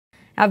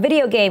Now,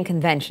 video game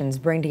conventions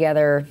bring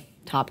together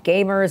top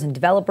gamers and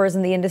developers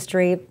in the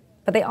industry,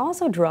 but they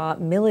also draw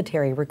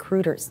military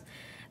recruiters.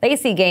 They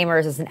see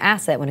gamers as an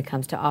asset when it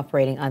comes to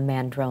operating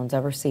unmanned drones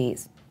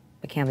overseas.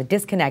 But can the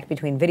disconnect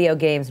between video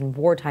games and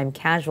wartime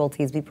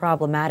casualties be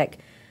problematic?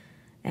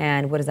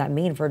 And what does that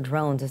mean for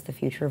drones as the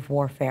future of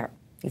warfare?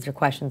 These are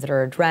questions that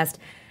are addressed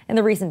in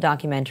the recent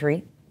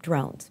documentary,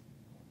 Drones.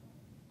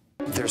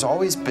 There's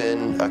always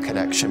been a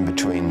connection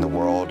between the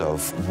world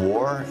of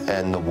war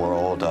and the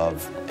world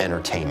of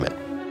entertainment.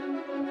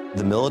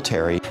 The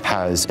military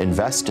has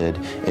invested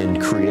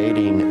in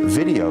creating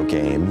video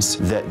games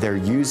that they're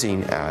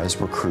using as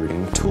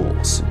recruiting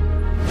tools.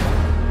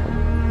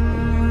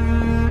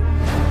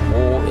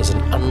 War is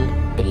an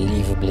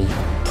unbelievably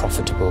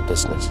profitable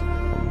business.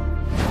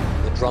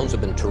 The drones have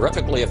been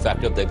terrifically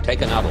effective. They've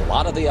taken out a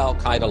lot of the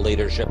Al-Qaeda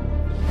leadership.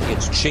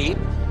 It's cheap.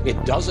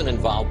 It doesn't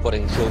involve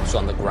putting troops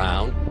on the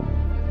ground.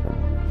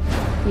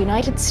 The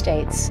United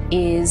States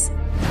is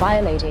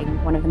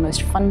violating one of the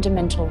most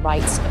fundamental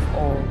rights of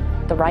all,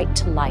 the right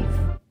to life.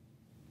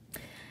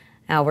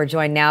 Now we're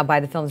joined now by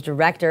the film's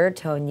director,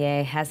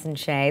 Tonje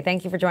Schei.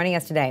 Thank you for joining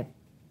us today.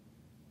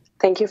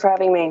 Thank you for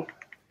having me.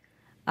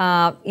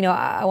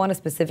 I want to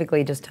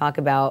specifically just talk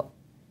about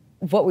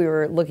what we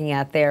were looking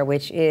at there,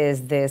 which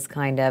is this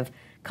kind of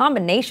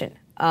combination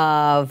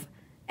of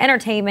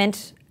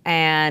entertainment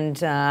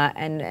and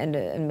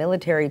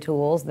military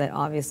tools that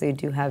obviously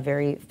do have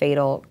very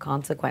fatal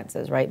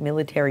consequences, right?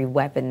 Military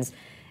weapons.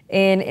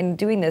 In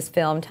doing this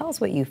film, tell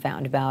us what you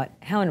found about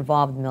how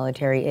involved the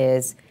military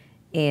is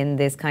in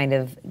this kind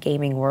of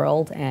gaming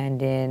world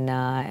and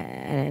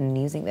in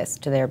using this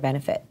to their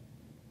benefit.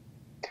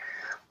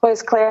 Well,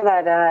 it's clear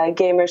that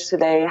gamers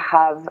today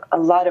have a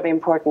lot of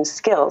important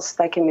skills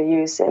that can be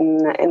used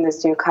in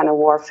this new kind of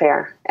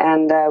warfare.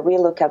 And we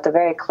look at the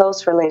very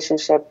close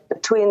relationship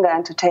between the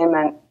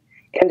entertainment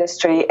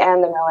industry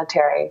and the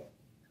military,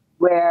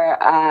 where,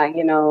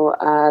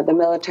 the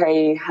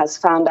military has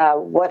found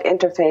out what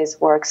interface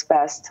works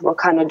best, what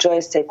kind of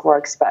joystick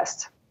works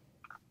best.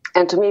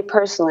 And to me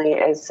personally,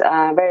 it's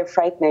very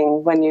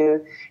frightening when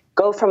you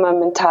go from a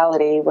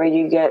mentality where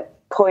you get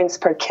points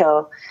per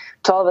kill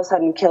to all of a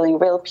sudden killing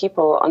real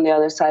people on the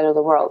other side of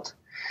the world.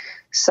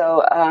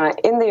 So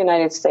in the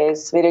United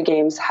States, video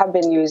games have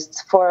been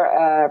used for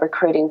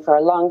recruiting for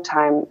a long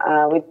time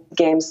with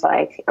games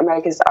like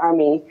America's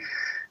Army,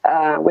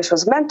 which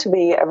was meant to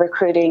be a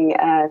recruiting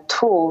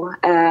tool,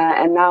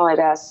 and now it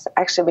has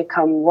actually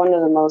become one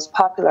of the most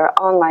popular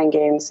online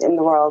games in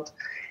the world,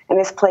 and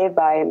is played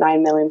by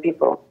 9 million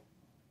people.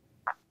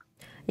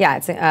 Yeah,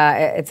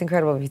 it's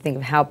incredible if you think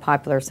of how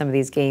popular some of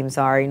these games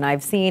are. And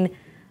I've seen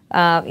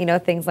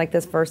things like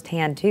this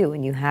firsthand too,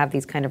 and you have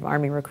these kind of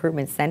Army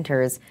recruitment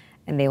centers,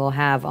 and they will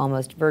have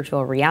almost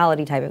virtual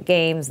reality type of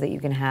games that you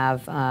can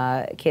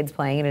have kids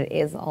playing, and it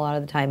is a lot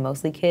of the time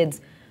mostly kids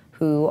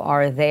who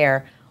are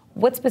there.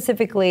 What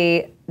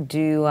specifically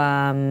do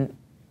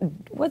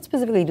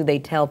they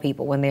tell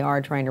people when they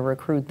are trying to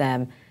recruit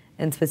them,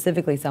 and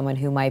specifically someone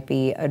who might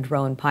be a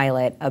drone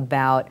pilot,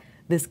 about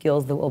the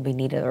skills that will be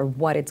needed or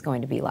what it's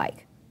going to be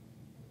like?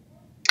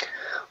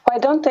 Well, I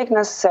don't think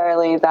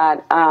necessarily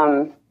that.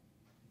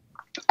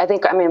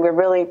 We're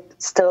really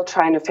still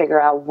trying to figure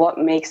out what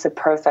makes a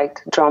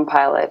perfect drone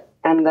pilot,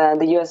 and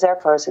the U.S. Air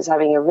Force is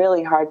having a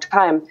really hard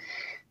time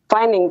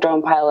finding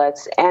drone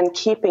pilots and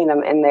keeping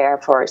them in the Air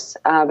Force,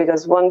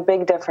 because one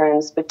big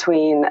difference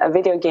between a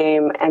video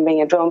game and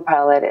being a drone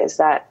pilot is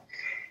that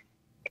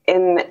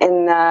in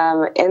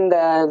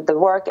the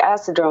work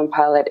as a drone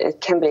pilot,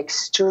 it can be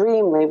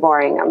extremely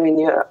boring. I mean,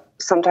 you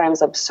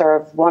sometimes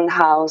observe one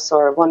house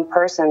or one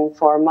person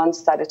for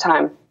months at a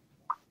time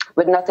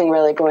with nothing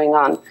really going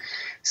on.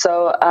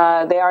 So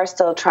they are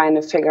still trying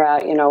to figure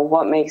out,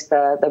 what makes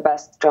the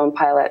best drone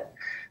pilot.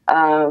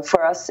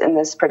 For us in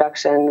this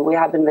production, we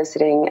have been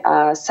visiting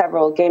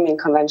several gaming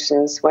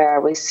conventions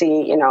where we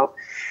see,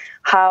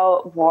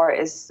 how war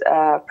is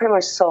pretty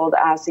much sold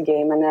as a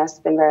game, and that's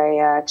been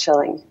very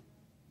chilling.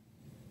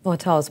 Well,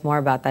 tell us more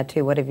about that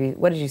too. What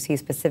did you see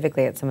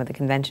specifically at some of the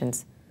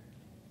conventions?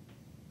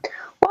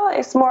 Well,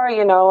 it's more,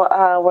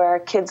 where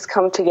kids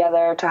come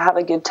together to have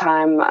a good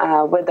time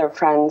with their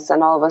friends,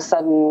 and all of a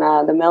sudden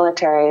the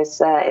military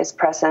is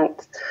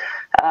present,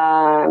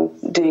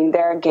 doing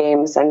their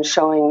games and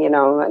showing,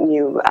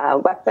 new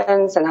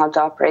weapons and how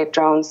to operate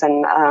drones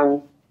and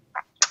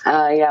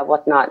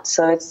whatnot.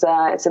 So it's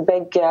a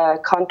big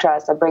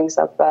contrast that brings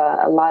up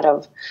a lot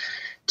of,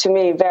 to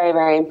me, very,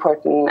 very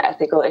important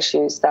ethical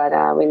issues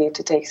that we need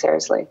to take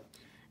seriously.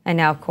 And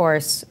now, of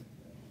course,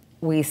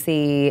 we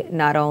see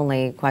not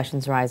only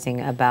questions rising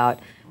about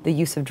the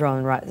use of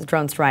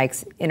drone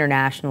strikes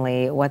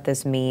internationally, what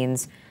this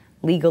means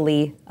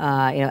legally,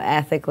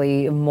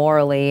 ethically,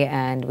 morally,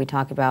 and we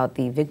talk about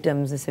the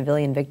victims, the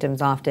civilian victims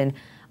often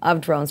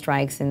of drone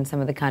strikes in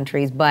some of the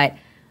countries, but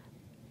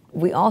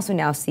we also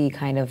now see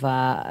kind of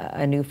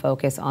a new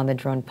focus on the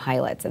drone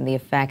pilots and the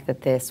effect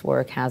that this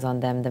work has on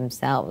them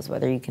themselves,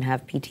 whether you can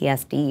have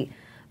PTSD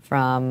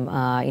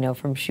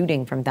from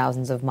shooting from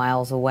thousands of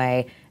miles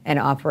away and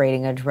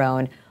operating a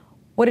drone.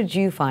 What did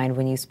you find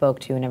when you spoke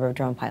to a number of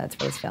drone pilots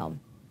for this film?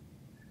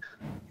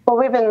 Well,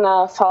 we've been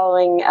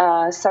following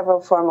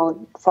several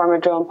former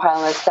drone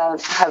pilots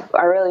that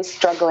are really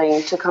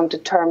struggling to come to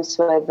terms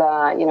with,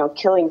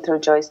 killing through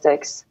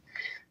joysticks.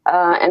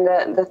 And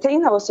the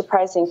thing that was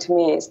surprising to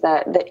me is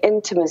that the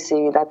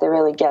intimacy that they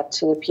really get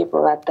to the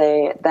people that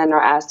they then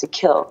are asked to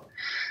kill.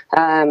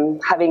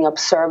 Having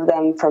observed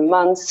them for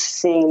months,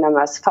 seeing them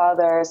as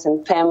fathers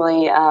and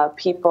family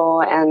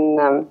people,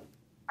 and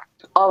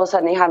all of a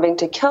sudden having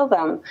to kill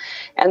them,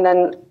 and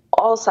then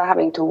also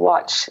having to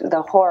watch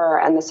the horror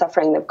and the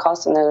suffering they've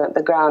caused on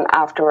the ground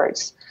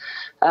afterwards,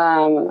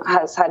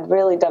 has had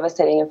really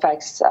devastating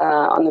effects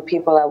on the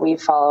people that we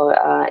follow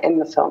in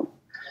the film.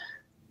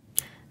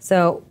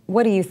 So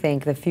what do you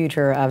think the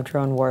future of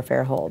drone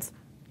warfare holds?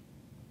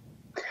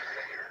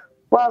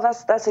 Well,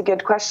 that's a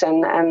good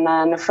question,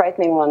 and a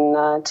frightening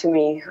one to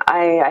me.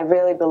 I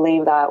really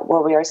believe that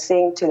what we are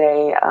seeing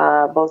today,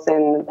 both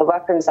in the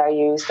weapons that are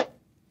used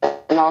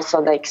and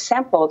also the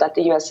example that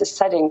the U.S. is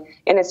setting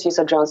in its use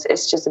of drones,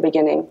 is just the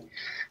beginning.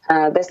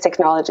 This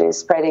technology is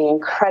spreading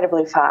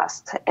incredibly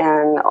fast,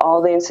 and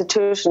all the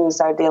institutions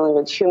are dealing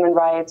with human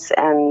rights,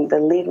 and the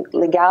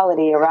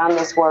legality around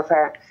this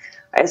warfare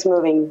is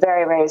moving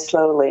very, very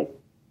slowly.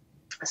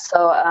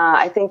 So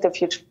I think the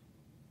future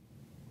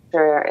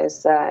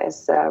is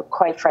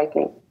quite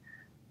frightening.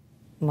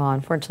 Well,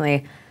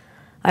 unfortunately,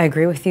 I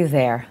agree with you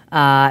there.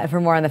 For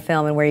more on the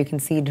film and where you can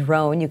see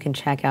Drone, you can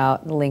check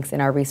out the links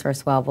in our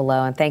resource well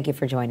below. And thank you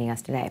for joining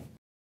us today.